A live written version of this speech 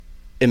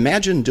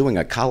Imagine doing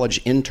a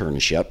college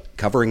internship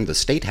covering the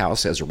State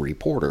House as a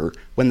reporter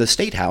when the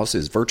State House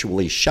is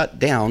virtually shut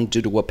down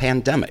due to a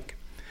pandemic.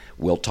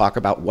 We'll talk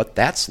about what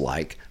that's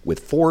like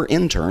with 4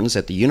 interns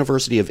at the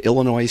University of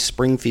Illinois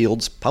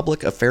Springfield's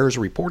Public Affairs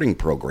Reporting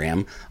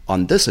Program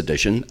on this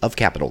edition of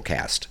Capitol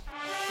Cast.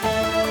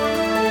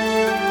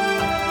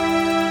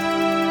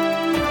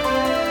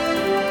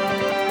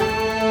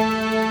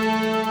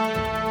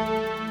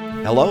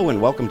 Hello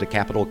and welcome to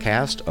Capitol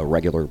Cast, a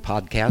regular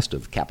podcast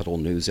of Capitol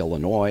News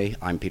Illinois.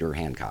 I'm Peter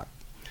Hancock.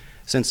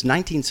 Since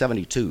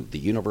 1972, the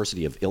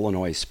University of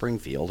Illinois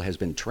Springfield has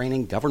been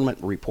training government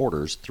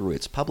reporters through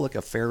its Public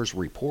Affairs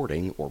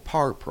Reporting, or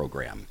PAR,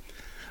 program.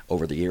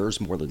 Over the years,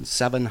 more than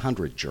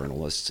 700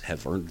 journalists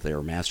have earned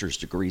their master's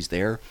degrees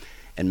there,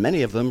 and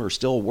many of them are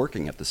still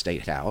working at the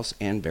State House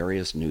and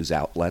various news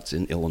outlets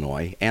in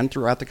Illinois and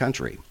throughout the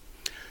country.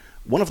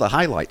 One of the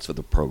highlights of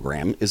the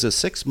program is a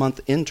 6-month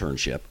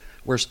internship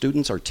where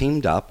students are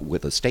teamed up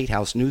with a State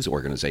House news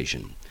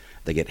organization.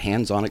 They get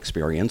hands-on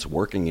experience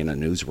working in a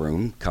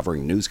newsroom,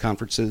 covering news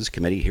conferences,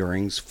 committee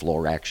hearings,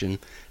 floor action,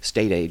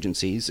 state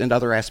agencies, and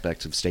other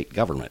aspects of state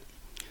government.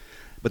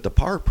 But the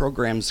PAR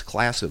program's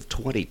class of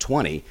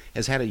 2020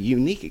 has had a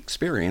unique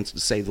experience, to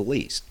say the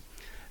least.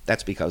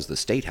 That's because the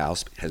State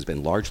House has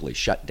been largely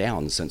shut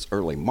down since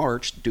early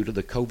March due to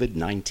the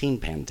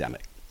COVID-19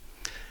 pandemic.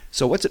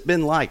 So what's it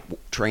been like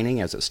training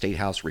as a State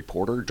House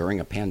reporter during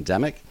a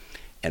pandemic?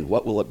 And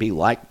what will it be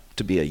like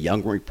to be a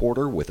young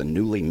reporter with a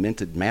newly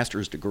minted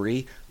master's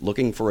degree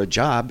looking for a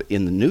job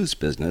in the news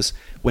business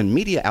when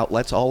media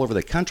outlets all over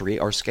the country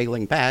are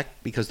scaling back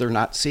because they're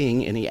not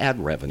seeing any ad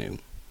revenue?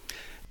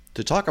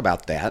 To talk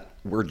about that,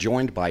 we're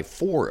joined by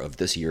 4 of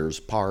this year's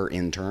PAR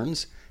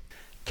interns.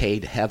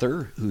 Cade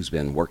Heather, who's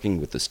been working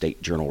with the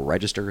State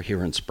Journal-Register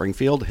here in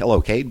Springfield. Hello,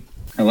 Cade.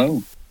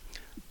 Hello.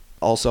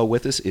 Also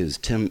with us is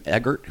Tim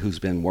Eggert, who's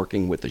been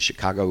working with the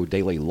Chicago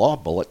Daily Law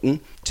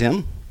Bulletin.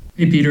 Tim?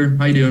 Hey, Peter.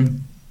 How you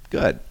doing?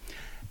 Good.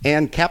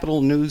 And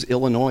Capitol News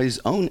Illinois'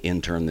 own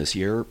intern this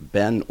year,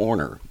 Ben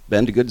Orner.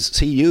 Ben, good to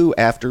see you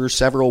after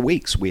several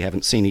weeks. We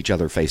haven't seen each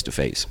other face to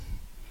face.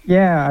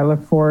 Yeah, I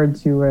look forward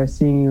to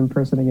seeing you in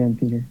person again,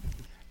 Peter.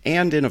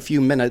 And in a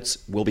few minutes,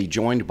 we'll be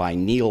joined by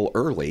Neil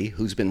Early,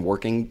 who's been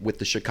working with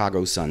the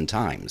Chicago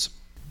Sun-Times.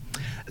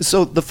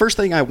 So the first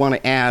thing I want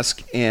to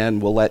ask,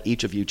 and we'll let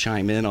each of you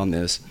chime in on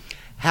this,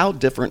 how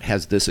different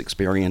has this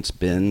experience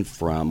been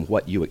from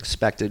what you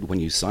expected when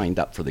you signed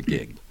up for the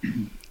gig?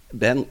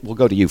 Ben, we'll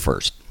go to you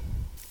first.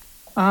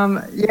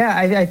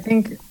 I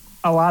think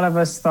a lot of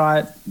us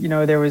thought,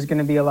 there was going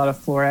to be a lot of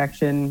floor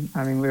action.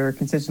 I mean, we were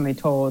consistently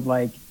told,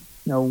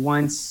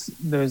 once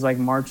those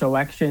March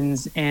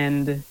elections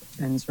end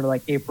and sort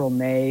of April,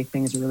 May,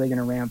 things are really going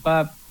to ramp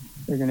up.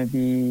 They're going to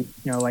be,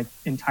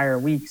 entire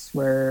weeks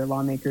where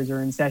lawmakers are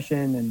in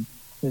session, and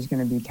there's going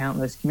to be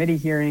countless committee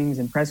hearings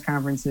and press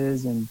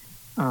conferences and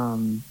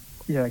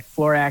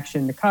floor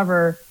action to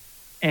cover.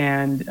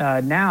 And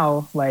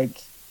now,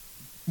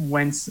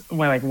 when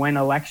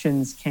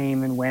elections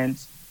came and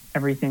went,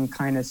 everything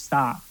kind of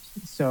stopped.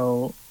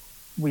 So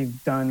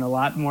we've done a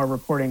lot more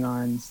reporting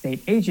on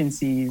state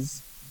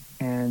agencies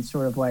and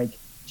sort of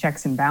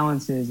checks and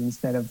balances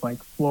instead of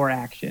floor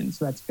action.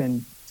 So that's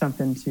been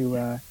something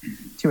to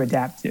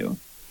adapt to.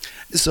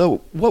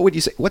 So what would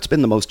you say, what's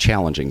been the most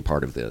challenging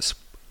part of this?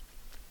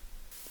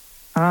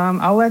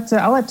 I'll let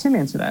Tim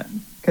answer that,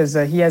 because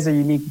he has a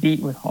unique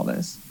beat with all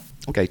this.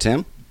 Okay,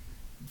 Tim?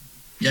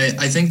 Yeah,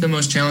 I think the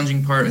most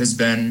challenging part has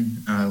been,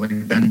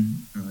 like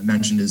Ben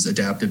mentioned, is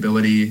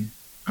adaptability.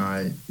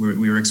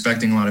 We were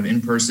expecting a lot of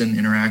in-person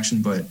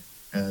interaction, but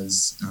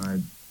as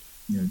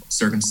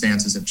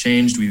circumstances have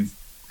changed, we've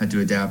had to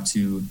adapt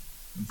to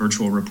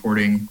virtual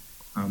reporting.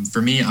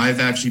 For me, I've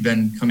actually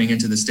been coming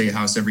into the State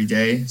House every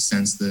day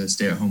since the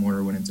stay-at-home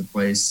order went into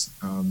place.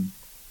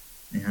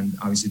 And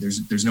obviously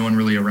there's no one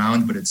really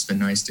around, but it's been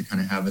nice to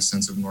kind of have a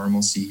sense of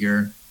normalcy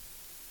here.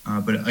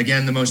 But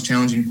again, the most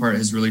challenging part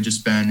has really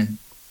just been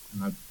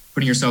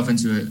putting yourself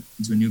into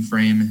a new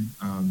frame,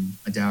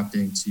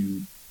 adapting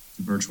to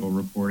virtual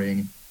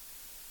reporting,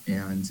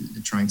 and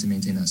trying to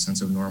maintain that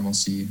sense of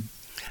normalcy.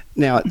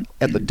 Now,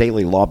 at the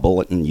Daily Law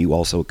Bulletin, you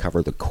also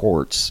cover the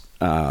courts.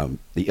 The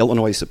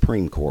Illinois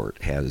Supreme Court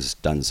has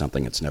done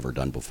something it's never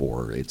done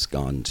before. It's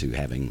gone to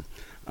having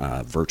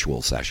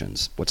virtual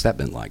sessions. What's that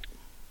been like?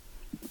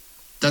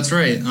 That's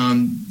right.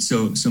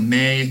 So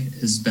May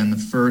has been the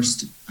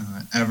first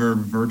ever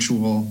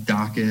virtual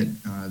docket.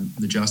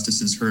 The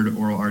justices heard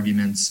oral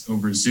arguments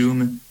over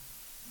Zoom,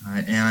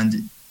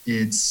 and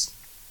it's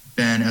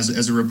been,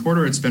 as a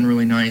reporter, it's been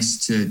really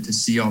nice to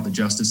see all the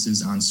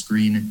justices on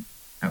screen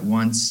at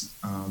once.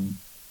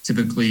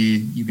 Typically,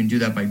 you can do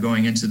that by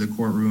going into the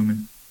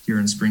courtroom here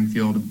in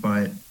Springfield,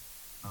 but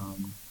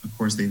of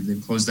course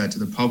they've closed that to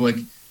the public.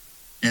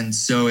 And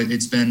so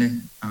it's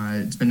been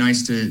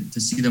nice to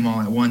see them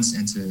all at once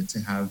and to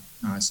have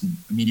some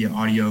immediate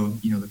audio.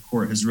 The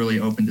court has really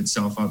opened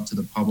itself up to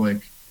the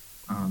public,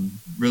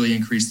 really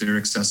increased their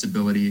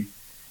accessibility.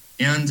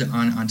 And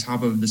on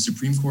top of the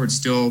Supreme Court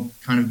still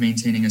kind of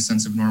maintaining a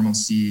sense of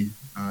normalcy,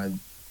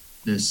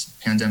 this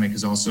pandemic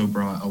has also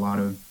brought a lot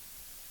of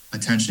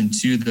attention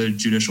to the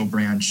judicial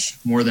branch,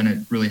 more than it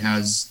really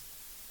has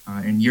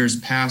in years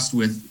past,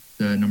 with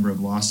the number of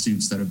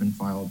lawsuits that have been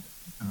filed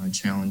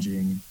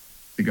challenging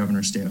the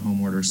governor's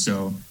stay-at-home order.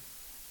 So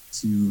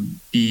to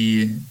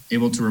be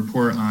able to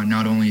report on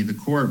not only the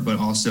court, but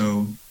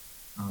also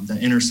the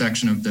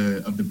intersection of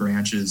the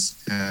branches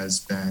has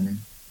been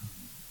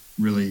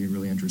really,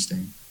 really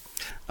interesting.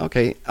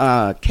 Okay,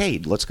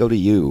 Cade, let's go to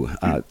you.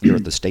 You're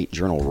at the State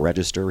Journal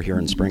Register here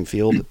in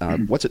Springfield.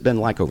 What's it been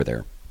like over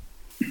there?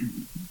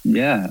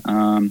 Yeah,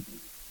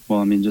 well,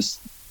 I mean, just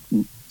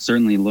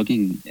certainly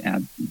looking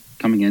at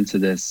coming into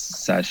this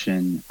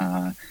session,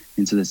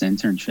 into this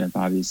internship,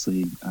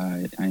 obviously,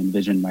 I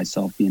envisioned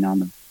myself being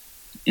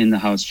in the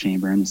House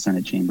chamber and the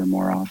Senate chamber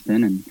more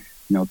often,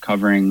 and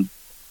covering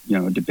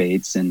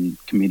debates and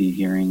committee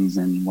hearings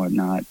and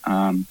whatnot.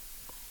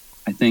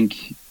 I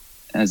think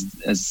as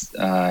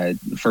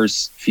the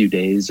first few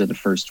days or the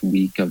first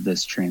week of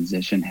this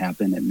transition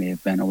happened, it may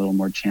have been a little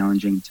more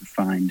challenging to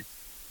find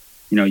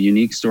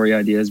unique story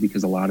ideas,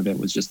 because a lot of it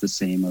was just the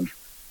same of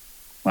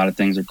a lot of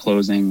things are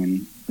closing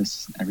and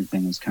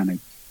everything was kind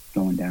of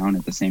going down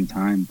at the same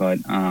time. But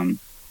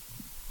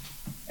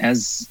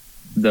as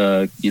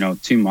the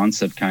 2 months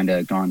have kind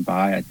of gone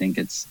by, I think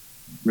it's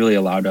really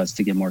allowed us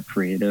to get more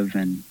creative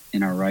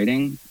in our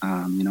writing.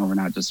 We're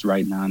not just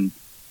writing on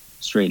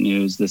straight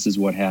news. This is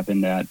what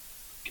happened at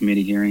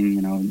committee hearing.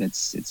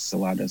 It's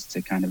allowed us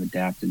to kind of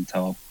adapt and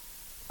tell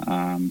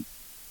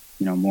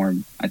more,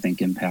 I think,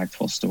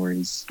 impactful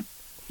stories.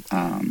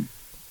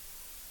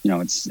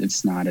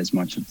 It's not as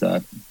much of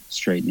the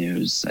straight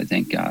news. I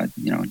think I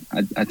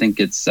think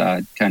it's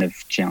kind of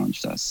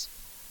challenged us.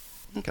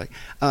 Okay.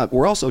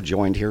 We're also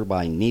joined here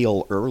by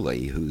Neil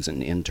Early, who's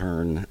an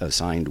intern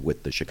assigned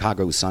with the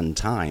Chicago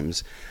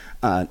Sun-Times.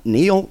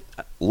 Neil,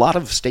 a lot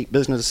of state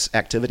business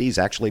activities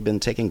actually been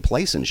taking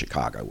place in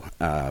Chicago.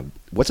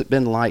 What's it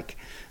been like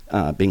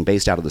being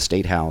based out of the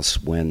State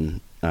House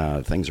when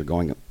things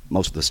are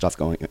most of the stuff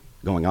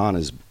going on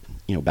is,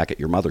 back at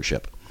your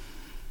mothership?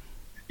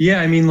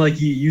 Yeah, I mean,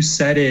 like you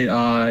said it,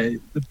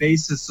 the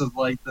basis of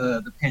like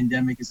the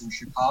pandemic is in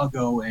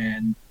Chicago,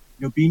 and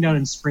being down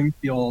in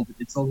Springfield,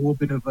 it's a little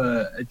bit of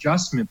a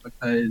adjustment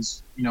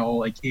because,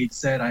 like Cade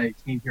said, I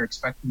came here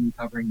expecting to be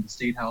covering the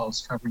State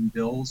House, covering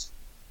bills,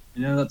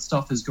 and that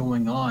stuff is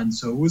going on.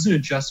 So it was an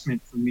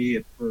adjustment for me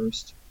at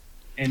first.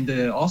 And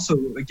also,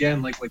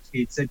 again, like what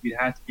Cade said, you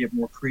had to get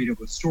more creative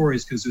with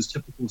stories, because there's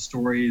typical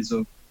stories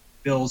of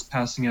bills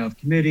passing out of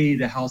committee,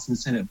 the House and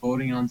Senate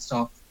voting on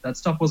stuff. That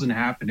stuff wasn't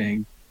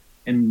happening.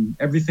 And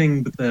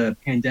everything but the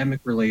pandemic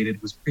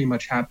related was pretty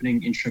much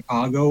happening in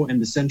Chicago,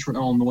 and the Central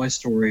Illinois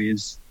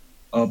stories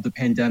of the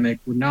pandemic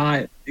were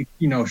not,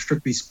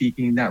 strictly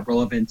speaking, that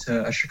relevant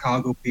to a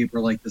Chicago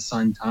paper like the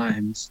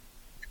Sun-Times.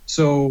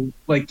 So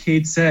like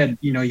Cade said,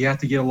 you have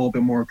to get a little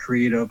bit more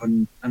creative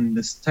on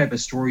this type of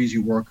stories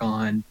you work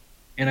on.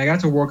 And I got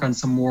to work on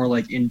some more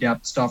like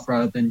in-depth stuff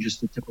rather than just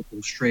the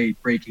typical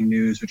straight breaking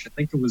news, which I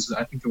think it was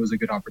a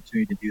good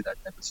opportunity to do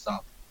that type of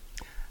stuff.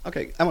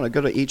 Okay, I want to go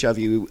to each of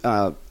you.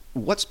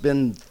 What's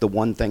been the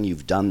one thing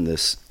you've done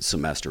this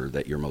semester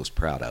that you're most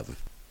proud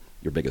of?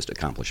 Your biggest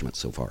accomplishment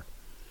so far?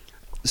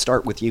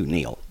 Start with you,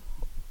 Neil.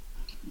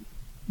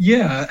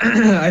 Yeah,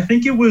 I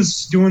think it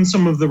was doing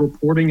some of the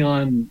reporting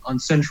on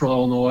Central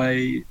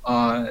Illinois,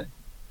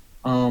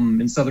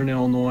 in Southern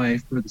Illinois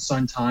for the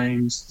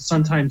Sun-Times. The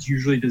Sun-Times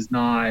usually does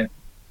not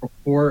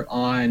report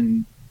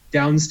on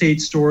downstate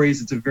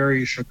stories. It's a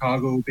very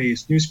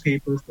Chicago-based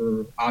newspaper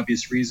for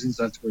obvious reasons.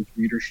 That's where its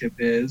readership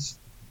is.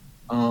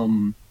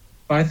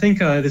 But I think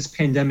this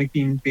pandemic,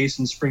 being based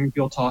in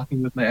Springfield,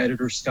 talking with my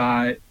editor,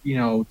 Scott,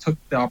 took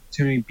the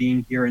opportunity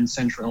being here in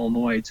Central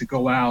Illinois to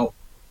go out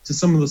to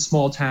some of the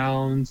small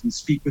towns and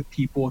speak with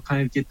people,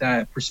 kind of get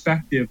that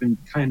perspective and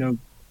kind of,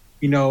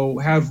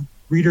 have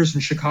readers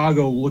in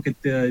Chicago look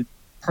at the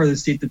part of the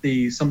state that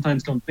they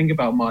sometimes don't think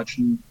about much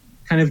and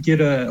kind of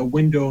get a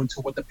window into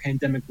what the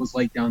pandemic was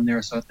like down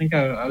there. So I think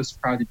I was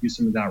proud to do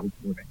some of that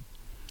reporting.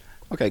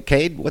 Okay,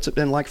 Cade, what's it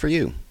been like for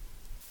you?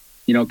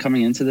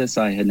 Coming into this,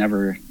 I had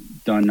never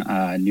done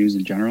news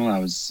in general. I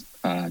was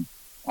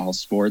all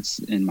sports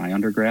in my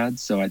undergrad.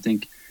 So I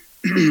think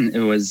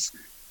it was,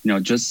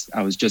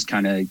 I was just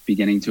kind of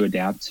beginning to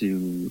adapt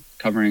to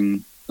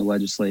covering the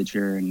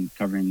legislature and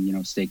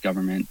covering, state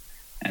government.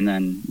 And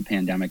then the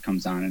pandemic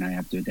comes on and I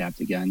have to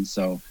adapt again.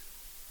 So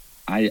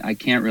I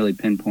can't really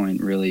pinpoint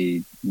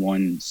really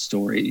one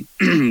story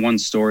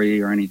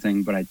or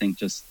anything, but I think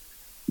just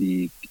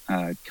the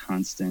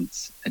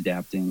constant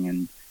adapting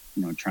and,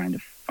 trying to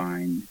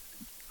find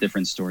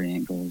different story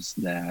angles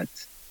that,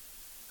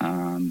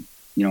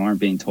 aren't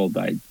being told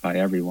by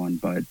everyone,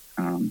 but,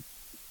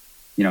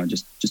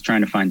 just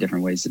trying to find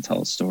different ways to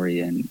tell a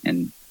story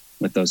and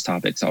with those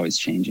topics always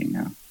changing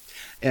now.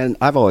 And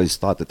I've always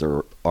thought that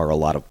there are a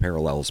lot of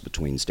parallels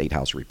between State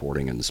House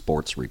reporting and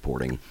sports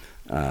reporting.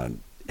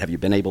 Have you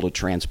been able to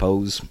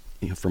transpose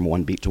from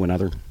one beat to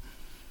another?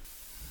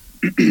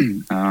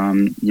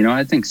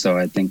 I think so.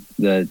 I think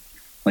that,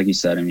 like you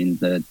said, I mean,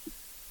 the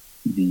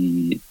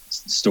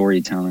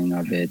storytelling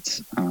of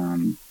it,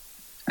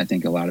 I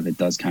think a lot of it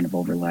does kind of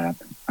overlap,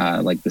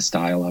 like the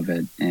style of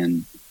it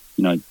and,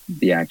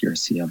 the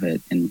accuracy of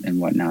it and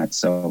whatnot.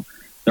 So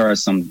there are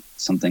some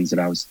things that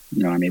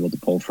I'm able to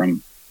pull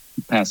from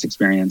past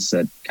experience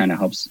that kind of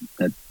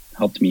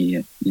helped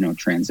me,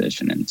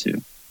 transition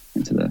into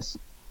this.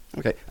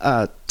 Okay.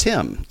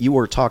 Tim, you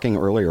were talking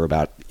earlier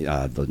about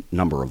the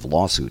number of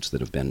lawsuits that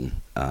have been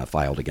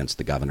filed against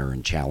the governor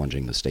and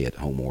challenging the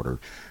stay-at-home order.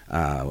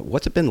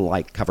 What's it been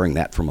like covering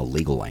that from a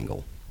legal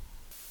angle?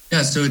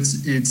 Yeah, so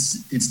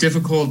it's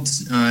difficult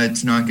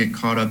to not get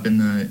caught up in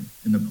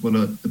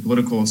the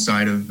political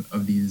side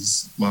of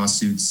these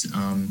lawsuits.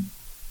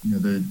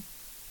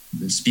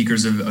 The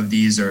speakers of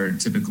these are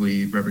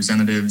typically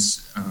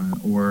representatives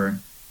or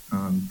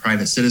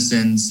private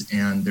citizens,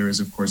 and there is,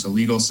 of course, a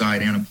legal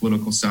side and a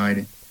political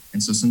side.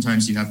 And so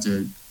sometimes you have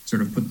to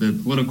sort of put the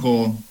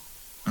political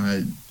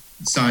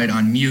side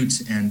on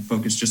mute and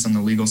focus just on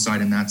the legal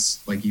side. And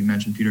that's, like you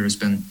mentioned, Peter, has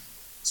been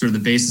sort of the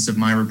basis of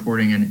my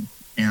reporting.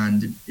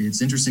 And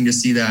it's interesting to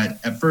see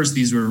that at first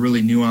these were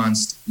really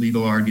nuanced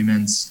legal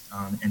arguments,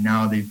 and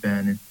now they've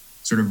been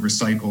sort of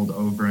recycled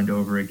over and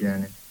over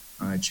again,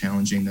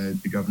 challenging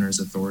the governor's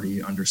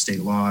authority under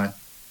state law,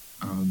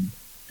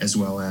 as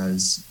well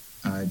as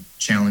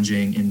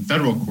challenging in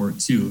federal court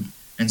too.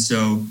 And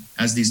so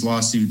as these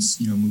lawsuits,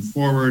 move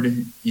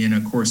forward in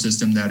a court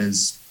system that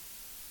is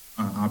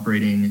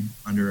operating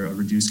under a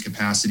reduced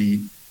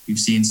capacity, we've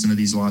seen some of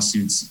these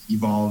lawsuits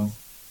evolve,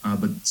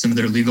 but some of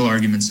their legal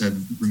arguments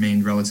have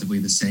remained relatively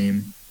the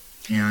same.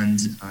 And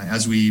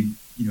as we,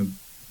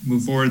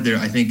 move forward there,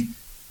 I think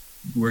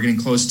we're getting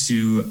close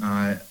to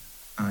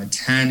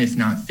 10, if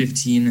not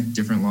 15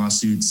 different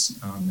lawsuits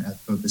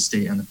at both the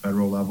state and the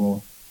federal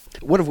level.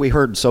 What have we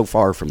heard so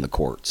far from the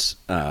courts?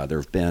 There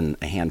have been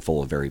a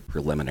handful of very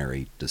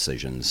preliminary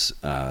decisions.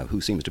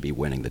 Who seems to be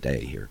winning the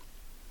day here?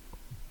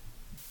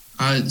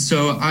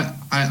 So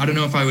I don't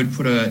know if I would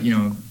put a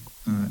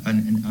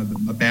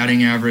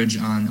batting average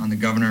on the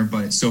governor,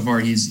 but so far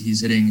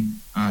he's hitting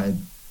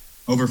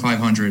over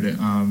 500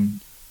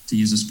 to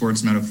use a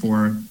sports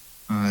metaphor.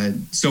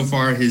 So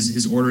far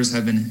his orders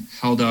have been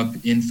held up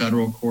in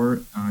federal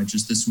court.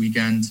 Just this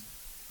weekend,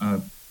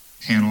 a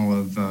panel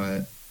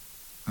of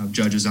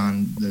judges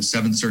on the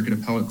Seventh Circuit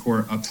Appellate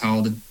Court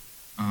upheld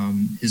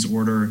his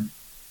order,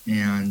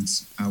 and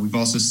we've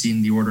also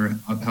seen the order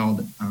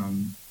upheld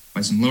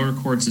by some lower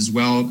courts as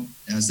well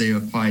as they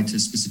applied to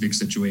specific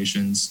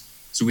situations.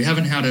 So we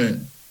haven't had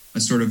a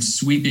sort of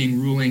sweeping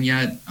ruling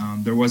yet.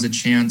 There was a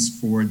chance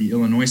for the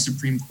Illinois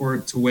Supreme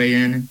Court to weigh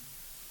in,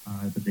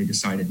 but they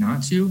decided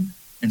not to.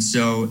 And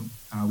so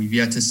we've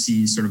yet to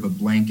see sort of a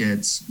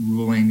blanket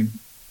ruling.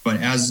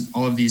 But as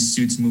all of these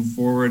suits move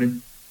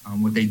forward,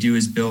 what they do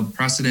is build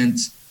precedent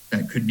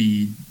that could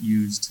be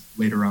used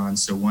later on.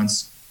 So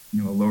once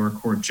a lower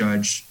court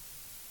judge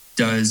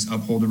does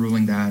uphold a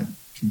ruling, that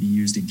can be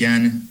used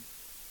again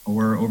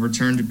or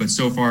overturned. But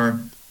so far,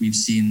 we've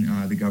seen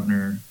the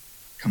governor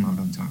come out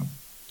on top.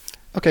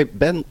 Okay,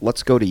 Ben,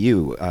 let's go to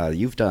you.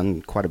 You've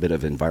done quite a bit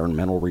of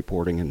environmental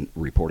reporting and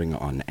reporting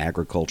on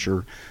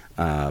agriculture,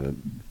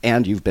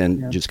 and you've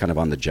been just kind of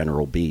on the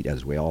general beat,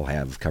 as we all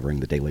have, covering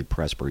the daily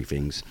press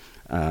briefings.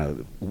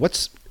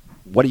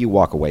 What do you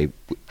walk away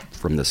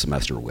from this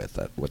semester with?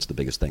 What's the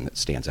biggest thing that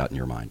stands out in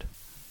your mind?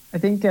 I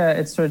think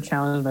it's sort of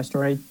challenged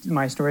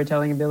my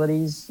storytelling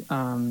abilities.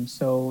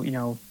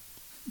 So,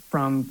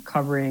 from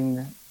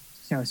covering,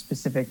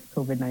 specific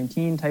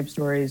COVID-19 type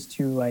stories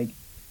to like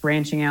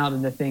branching out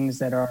into things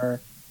that are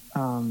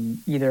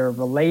either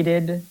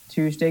related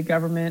to state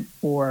government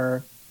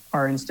or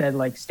are instead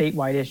like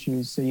statewide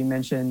issues. So you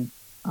mentioned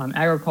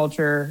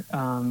agriculture.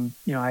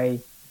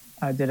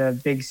 I did a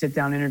big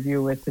sit-down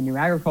interview with the new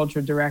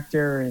agriculture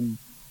director, and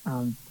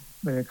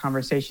with a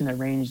conversation that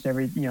ranged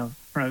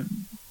from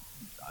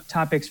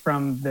topics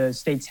from the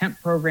state's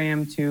hemp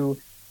program to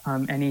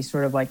any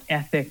sort of like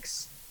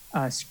ethics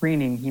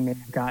screening he may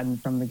have gotten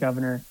from the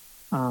governor.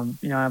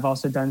 I've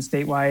also done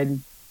statewide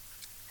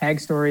ag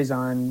stories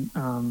on,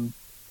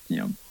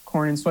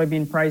 corn and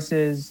soybean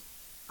prices,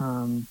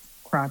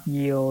 crop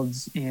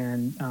yields,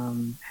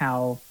 and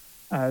how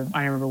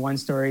I remember one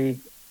story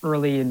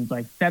early in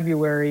like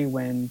February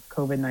when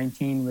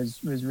COVID-19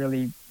 was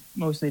really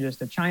mostly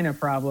just a China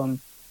problem,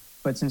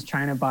 but since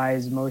China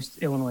buys most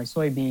Illinois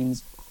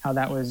soybeans, how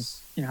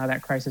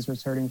that crisis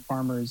was hurting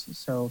farmers.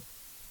 So,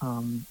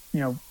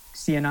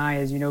 CNI,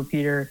 as you know,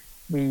 Peter,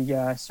 we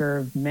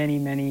serve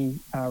many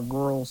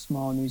rural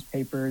small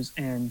newspapers,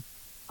 and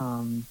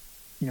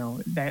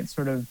that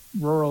sort of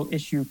rural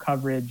issue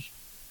coverage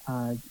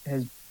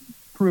has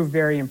proved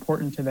very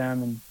important to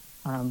them, and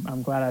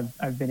I'm glad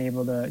I've been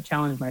able to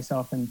challenge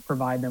myself and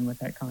provide them with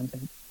that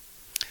content.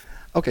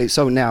 Okay,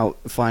 so now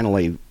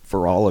finally,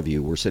 for all of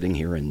you, we're sitting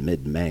here in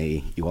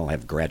mid-May. You all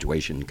have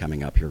graduation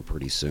coming up here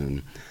pretty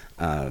soon.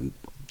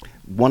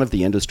 One of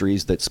the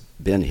industries that's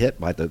been hit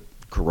by the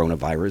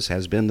coronavirus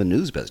has been the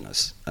news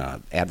business.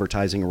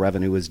 Advertising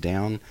revenue is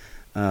down.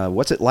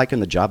 What's it like in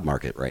the job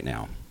market right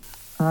now?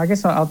 I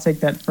guess I'll take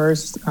that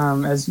first.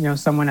 As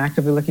someone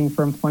actively looking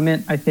for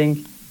employment, I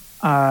think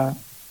I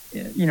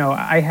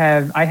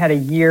had a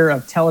year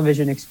of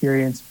television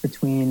experience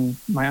between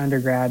my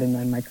undergrad and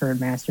then my current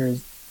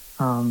master's.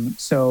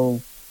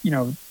 So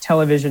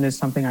television is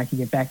something I can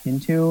get back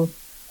into.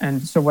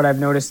 And so what I've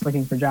noticed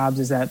looking for jobs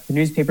is that the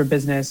newspaper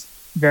business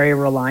very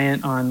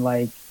reliant on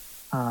like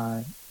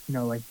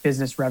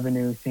business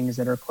revenue, things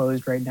that are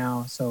closed right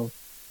now. So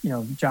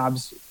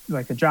jobs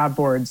like the job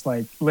boards,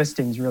 like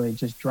listings really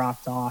just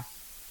dropped off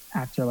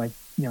after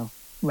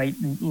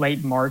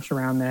late March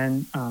around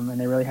then, and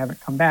they really haven't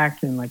come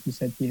back. And like you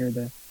said, Peter,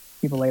 the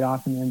people laid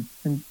off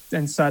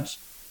and such.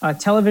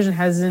 Television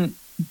hasn't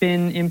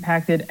been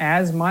impacted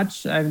as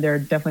much. There are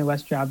definitely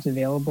less jobs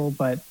available,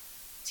 but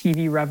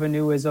TV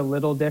revenue is a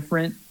little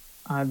different.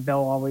 They'll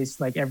always,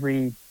 like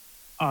every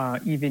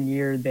even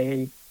year,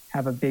 they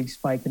have a big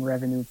spike in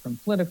revenue from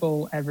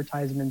political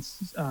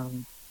advertisements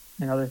and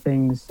other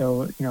things.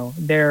 So,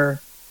 their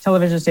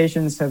television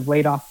stations have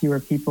laid off fewer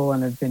people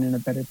and have been in a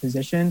better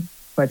position.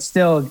 But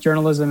still,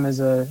 journalism as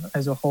a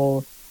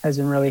whole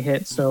hasn't really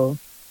hit. So,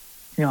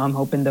 I'm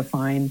hoping to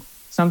find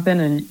something.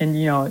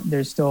 And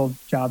there's still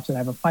jobs that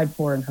I've applied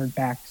for and heard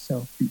back.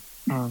 So,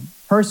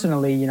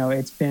 personally,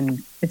 it's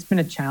been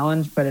a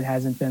challenge, but it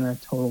hasn't been a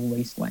total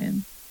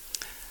wasteland.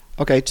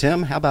 Okay,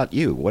 Tim, how about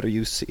you? What are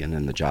you seeing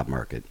in the job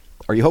market?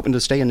 Are you hoping to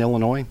stay in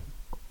Illinois?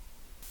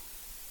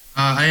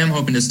 I am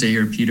hoping to stay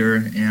here, Peter,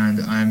 and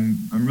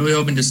I'm really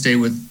hoping to stay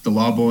with the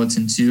Law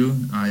Bulletin too.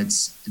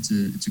 It's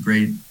a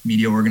great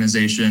media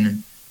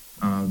organization,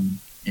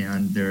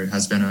 and there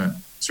has been a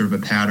sort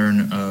of a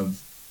pattern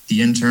of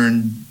the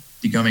intern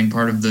becoming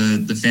part of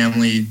the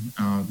family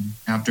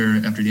after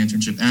the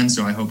internship ends.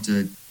 So I hope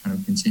to kind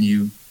of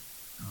continue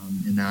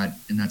in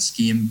that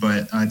scheme.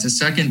 But to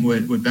second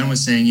what Ben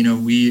was saying,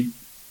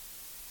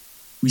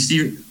 we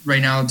see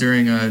right now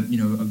during a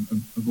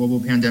global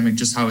pandemic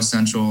just how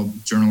essential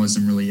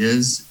journalism really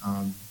is.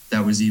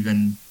 That was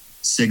even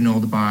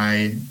signaled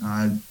by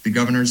the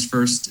governor's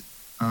first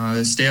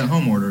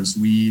stay-at-home orders.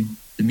 The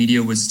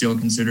media was still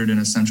considered an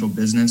essential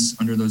business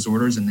under those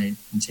orders, and they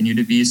continue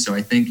to be. So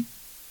I think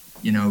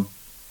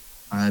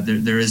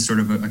there is sort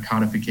of a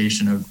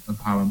codification of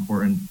how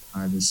important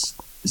this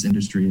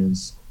industry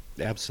is.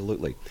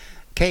 Absolutely.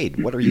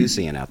 Cade, what are you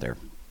seeing out there?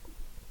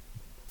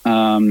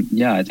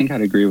 I think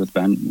I'd agree with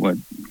what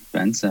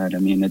Ben said. I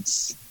mean,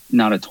 it's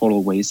not a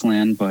total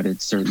wasteland, but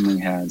it certainly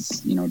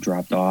has,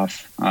 dropped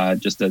off,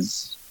 just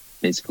as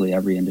basically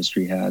every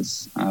industry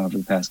has over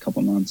the past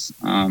couple months.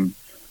 And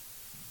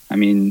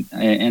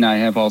I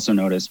have also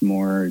noticed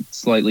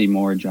slightly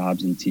more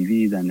jobs in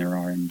TV than there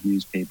are in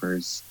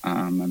newspapers.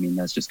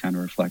 That's just kind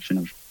of a reflection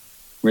of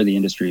where the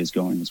industry is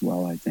going as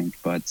well, I think.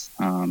 But,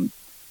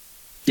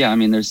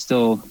 there's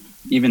still,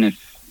 even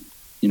if,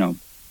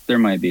 there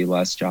might be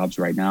less jobs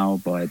right now,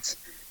 but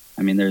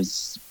I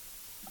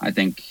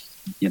think,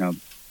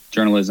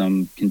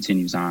 journalism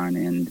continues on,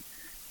 and,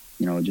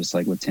 just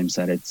like what Tim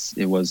said,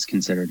 it was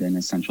considered an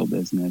essential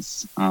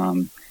business.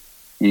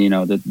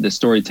 The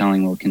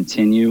storytelling will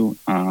continue.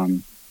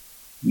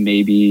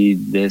 Maybe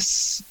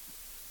this,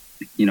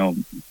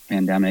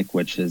 pandemic,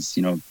 which has,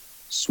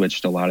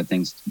 switched a lot of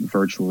things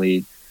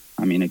virtually.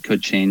 It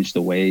could change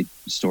the way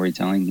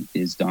storytelling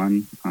is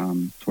done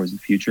towards the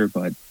future,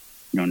 but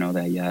you don't know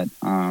that yet.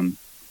 I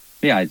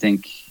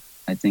think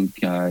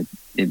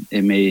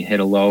it may hit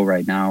a low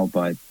right now,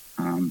 but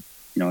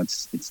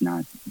it's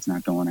not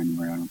going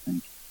anywhere, I don't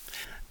think.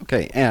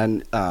 Okay,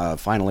 and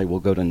finally, we'll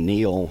go to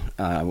Neil.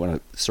 I want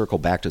to circle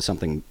back to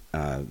something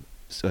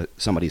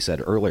somebody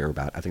said earlier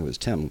about, I think it was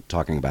Tim,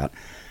 talking about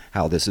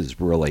how this has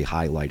really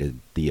highlighted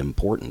the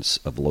importance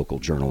of local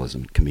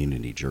journalism,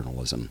 community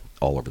journalism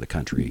all over the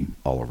country,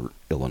 all over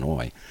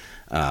Illinois.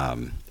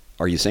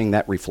 Are you seeing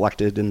that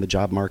reflected in the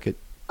job market?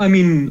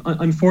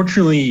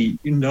 Unfortunately,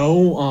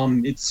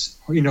 it's,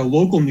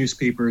 local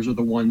newspapers are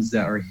the ones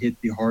that are hit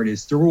the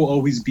hardest. There will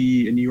always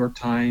be a New York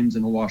Times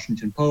and a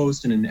Washington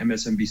Post and an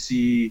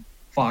MSNBC,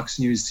 Fox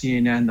News,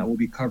 CNN that will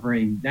be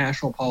covering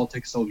national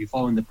politics, that will be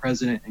following the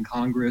president and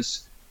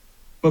Congress.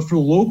 But for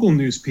local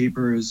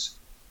newspapers,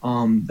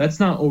 that's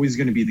not always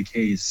going to be the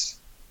case.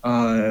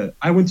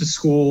 I went to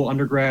school,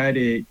 undergrad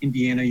at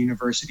Indiana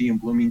University in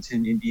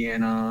Bloomington,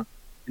 Indiana.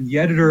 And the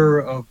editor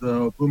of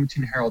the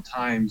Bloomington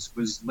Herald-Times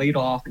was laid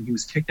off, and he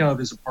was kicked out of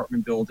his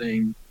apartment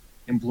building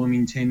in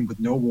Bloomington with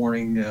no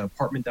warning, the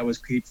apartment that was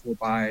paid for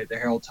by the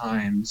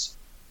Herald-Times.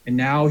 And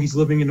now he's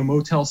living in a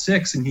Motel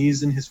 6, and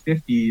he's in his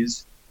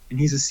 50s, and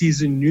he's a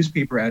seasoned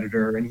newspaper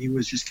editor, and he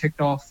was just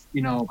kicked off,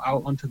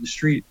 out onto the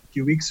street a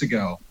few weeks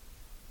ago.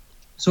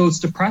 So it's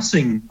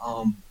depressing.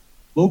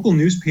 Local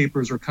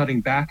newspapers are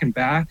cutting back and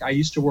back. I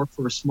used to work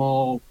for a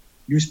small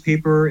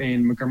newspaper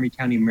in Montgomery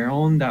County,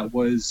 Maryland, that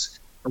was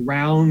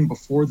around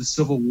before the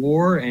Civil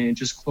War, and it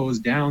just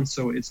closed down.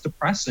 So it's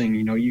depressing.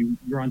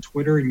 You're on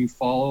Twitter and you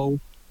follow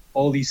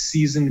all these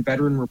seasoned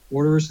veteran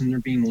reporters, and they're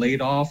being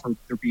laid off or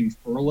they're being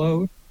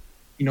furloughed.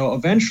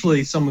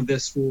 Eventually there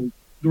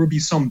will be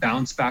some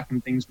bounce back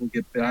and things will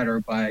get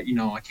better, but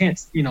I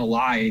can't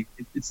lie,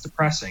 it's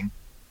depressing.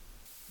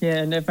 Yeah,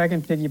 and if I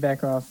can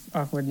piggyback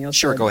off what Neil said.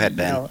 Sure, go ahead,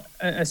 Ben.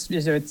 So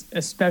it's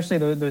especially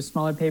those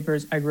smaller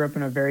papers. I grew up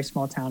in a very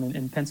small town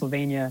in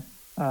Pennsylvania,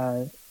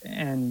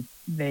 and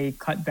they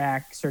cut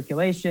back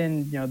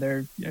circulation.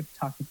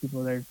 Talk to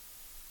people.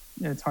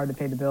 It's hard to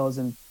pay the bills,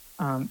 and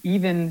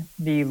even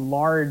the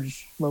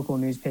large local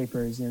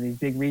newspapers, these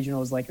big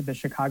regionals like the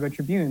Chicago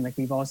Tribune, like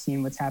we've all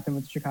seen what's happened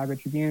with the Chicago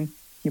Tribune,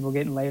 people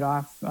getting laid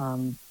off,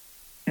 and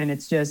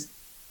it's just,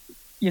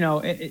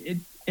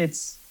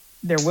 it's.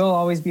 There will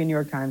always be a New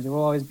York Times. There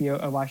will always be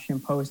a Washington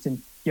Post.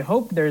 And you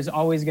hope there's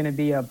always going to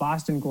be a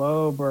Boston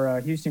Globe or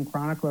a Houston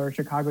Chronicle or a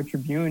Chicago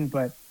Tribune.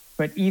 But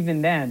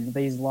even then,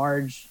 these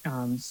large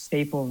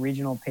staple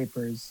regional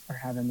papers are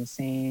having the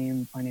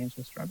same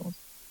financial struggles.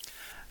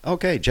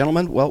 Okay,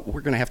 gentlemen, well, we're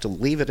going to have to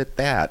leave it at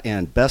that.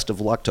 And best of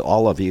luck to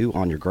all of you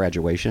on your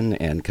graduation.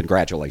 And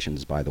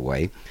congratulations, by the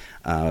way.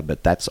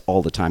 But that's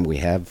all the time we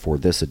have for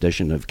this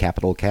edition of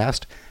Capitol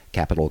Cast.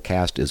 Capitol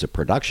Cast is a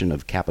production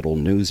of Capitol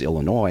News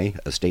Illinois,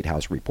 a State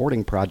House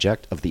reporting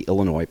project of the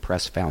Illinois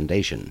Press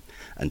Foundation.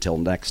 Until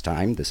next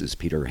time, this is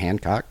Peter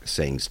Hancock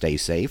saying stay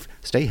safe,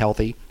 stay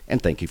healthy,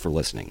 and thank you for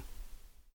listening.